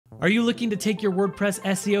Are you looking to take your WordPress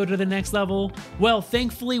SEO to the next level? Well,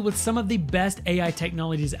 thankfully, with some of the best AI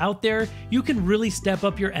technologies out there, you can really step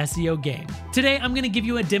up your SEO game. Today, I'm going to give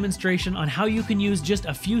you a demonstration on how you can use just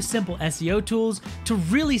a few simple SEO tools to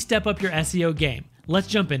really step up your SEO game. Let's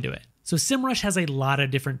jump into it. So Semrush has a lot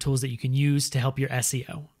of different tools that you can use to help your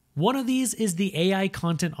SEO. One of these is the AI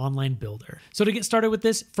Content Online Builder. So to get started with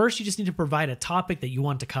this, first you just need to provide a topic that you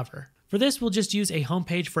want to cover. For this, we'll just use a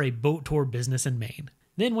homepage for a boat tour business in Maine.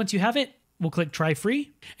 Then once you have it, we'll click Try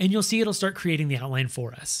Free, and you'll see it'll start creating the outline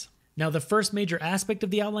for us. Now, the first major aspect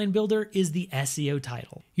of the outline builder is the SEO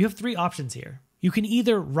title. You have three options here. You can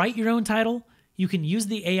either write your own title, you can use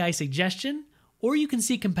the AI suggestion, or you can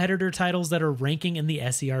see competitor titles that are ranking in the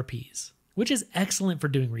SERPs, which is excellent for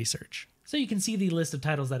doing research. So you can see the list of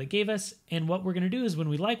titles that it gave us, and what we're going to do is when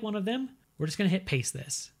we like one of them, we're just going to hit paste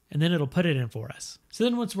this, and then it'll put it in for us. So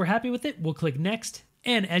then once we're happy with it, we'll click Next.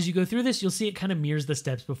 And as you go through this, you'll see it kind of mirrors the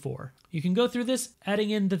steps before. You can go through this, adding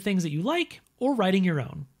in the things that you like, or writing your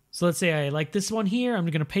own. So let's say I like this one here, I'm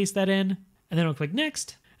going to paste that in, and then I'll click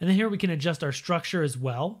Next. And then here we can adjust our structure as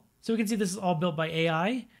well. So we can see this is all built by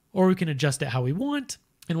AI, or we can adjust it how we want.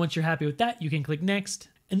 And once you're happy with that, you can click Next.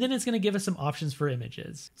 And then it's going to give us some options for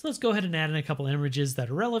images. So let's go ahead and add in a couple images that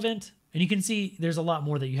are relevant. And you can see there's a lot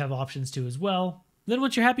more that you have options to as well. Then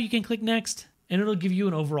once you're happy, you can click Next, and it'll give you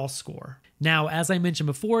an overall score. Now, as I mentioned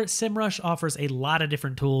before, Semrush offers a lot of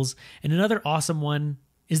different tools, and another awesome one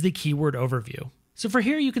is the keyword overview. So for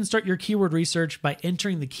here, you can start your keyword research by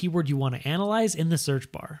entering the keyword you want to analyze in the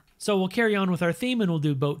search bar. So we'll carry on with our theme and we'll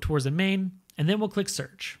do boat tours in Maine, and then we'll click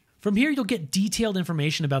search. From here, you'll get detailed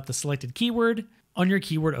information about the selected keyword on your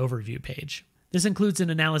keyword overview page. This includes an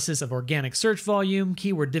analysis of organic search volume,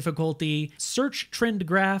 keyword difficulty, search trend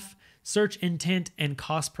graph, search intent, and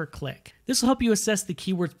cost per click. This will help you assess the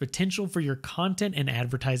keyword's potential for your content and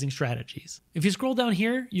advertising strategies. If you scroll down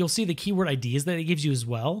here, you'll see the keyword ideas that it gives you as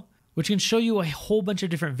well, which can show you a whole bunch of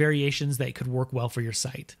different variations that could work well for your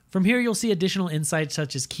site. From here, you'll see additional insights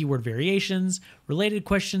such as keyword variations, related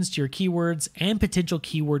questions to your keywords, and potential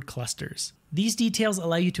keyword clusters. These details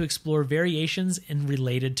allow you to explore variations in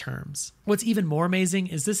related terms. What's even more amazing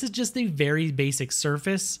is this is just the very basic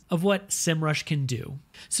surface of what Semrush can do.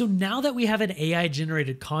 So now that we have an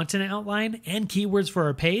AI-generated content outline and keywords for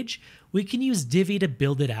our page, we can use Divi to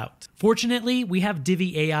build it out. Fortunately, we have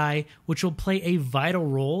Divi AI, which will play a vital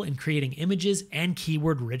role in creating images and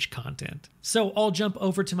keyword-rich content. So I'll jump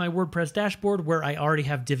over to my WordPress dashboard where I already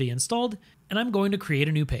have Divi installed, and I'm going to create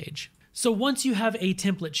a new page. So once you have a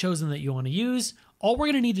template chosen that you want to use, all we're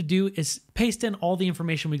going to need to do is paste in all the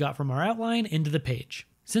information we got from our outline into the page.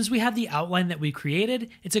 Since we have the outline that we created,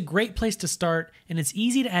 it's a great place to start, and it's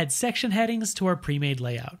easy to add section headings to our pre-made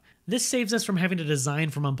layout. This saves us from having to design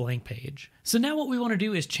from a blank page. So now what we want to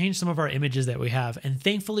do is change some of our images that we have, and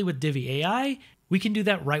thankfully with Divi AI, we can do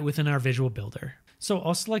that right within our visual builder. So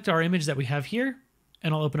I'll select our image that we have here,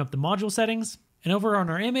 and I'll open up the module settings. And over on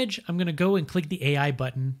our image, I'm going to go and click the AI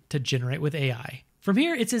button to generate with AI. From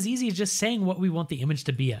here, it's as easy as just saying what we want the image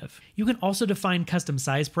to be of. You can also define custom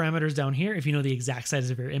size parameters down here if you know the exact size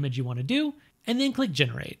of your image you want to do, and then click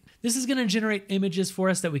generate. This is going to generate images for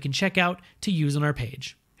us that we can check out to use on our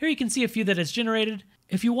page. Here you can see a few that it's generated.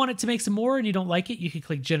 If you want it to make some more and you don't like it, you can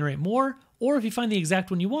click generate more, or if you find the exact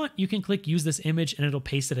one you want, you can click use this image and it'll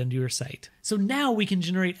paste it into your site. So now we can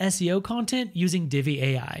generate SEO content using Divi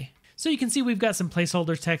AI. So you can see we've got some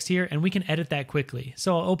placeholder text here and we can edit that quickly.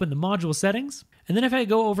 So I'll open the module settings, and then if I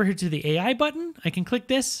go over here to the AI button, I can click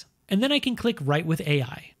this, and then I can click Write with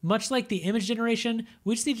AI. Much like the image generation,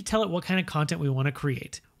 we just need to tell it what kind of content we want to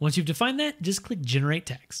create. Once you've defined that, just click Generate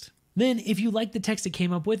Text. Then if you like the text it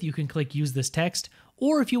came up with, you can click Use this text,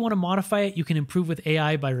 or if you want to modify it, you can improve with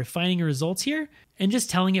AI by refining your results here and just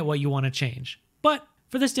telling it what you want to change. But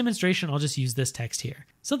for this demonstration, I'll just use this text here.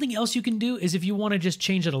 Something else you can do is if you want to just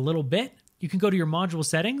change it a little bit, you can go to your module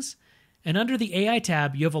settings, and under the AI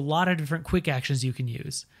tab, you have a lot of different quick actions you can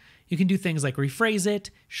use. You can do things like rephrase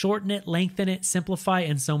it, shorten it, lengthen it, simplify,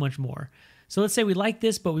 and so much more. So let's say we like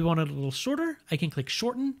this, but we want it a little shorter. I can click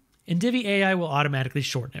shorten, and Divi AI will automatically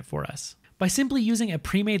shorten it for us. By simply using a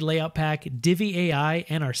pre-made layout pack, Divi AI,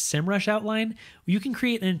 and our Semrush outline, you can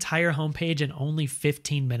create an entire homepage in only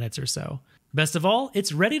 15 minutes or so. Best of all,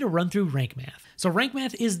 it's ready to run through Rank Math. So Rank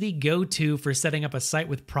Math is the go-to for setting up a site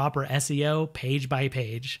with proper SEO page by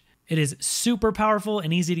page. It is super powerful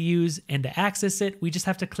and easy to use, and to access it, we just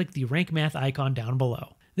have to click the Rank Math icon down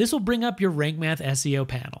below. This will bring up your Rank Math SEO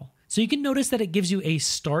panel. So you can notice that it gives you a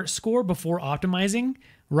start score before optimizing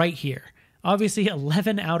right here. Obviously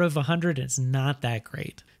 11 out of 100 is not that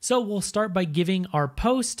great. So we'll start by giving our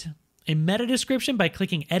post a meta description by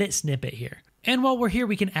clicking Edit Snippet here. And while we're here,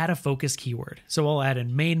 we can add a focus keyword. So I'll add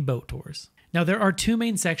in main boat tours. Now there are two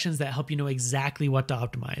main sections that help you know exactly what to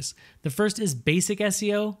optimize. The first is basic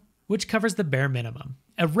SEO, which covers the bare minimum.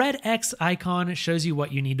 A red X icon shows you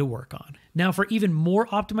what you need to work on. Now for even more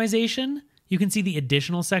optimization, you can see the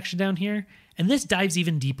additional section down here, and this dives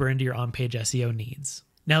even deeper into your on-page SEO needs.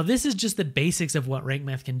 Now this is just the basics of what Rank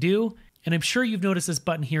Math can do, and I'm sure you've noticed this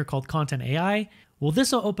button here called Content AI. Well,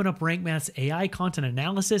 this will open up Rank Math's AI content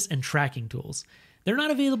analysis and tracking tools. They're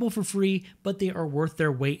not available for free, but they are worth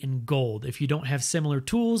their weight in gold if you don't have similar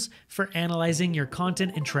tools for analyzing your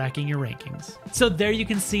content and tracking your rankings. So there you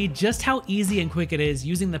can see just how easy and quick it is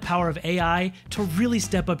using the power of AI to really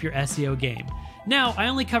step up your SEO game. Now, I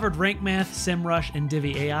only covered Rank Math, Semrush, and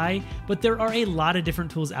Divi AI, but there are a lot of different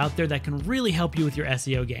tools out there that can really help you with your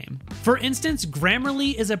SEO game. For instance,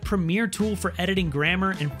 Grammarly is a premier tool for editing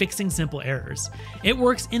grammar and fixing simple errors. It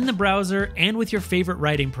works in the browser and with your favorite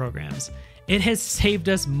writing programs. It has saved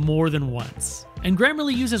us more than once. And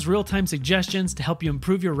Grammarly uses real-time suggestions to help you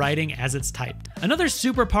improve your writing as it's typed. Another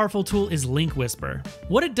super powerful tool is Link Whisper.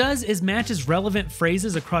 What it does is matches relevant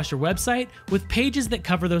phrases across your website with pages that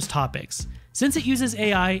cover those topics. Since it uses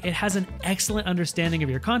AI, it has an excellent understanding of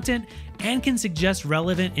your content and can suggest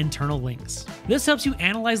relevant internal links. This helps you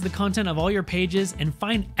analyze the content of all your pages and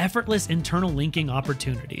find effortless internal linking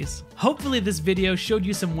opportunities. Hopefully this video showed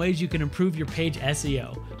you some ways you can improve your page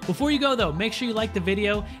SEO. Before you go though, make sure you like the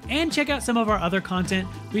video and check out some of our other content.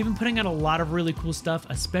 We've been putting out a lot of really cool stuff,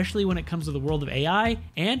 especially when it comes to the world of AI,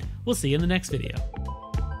 and we'll see you in the next video.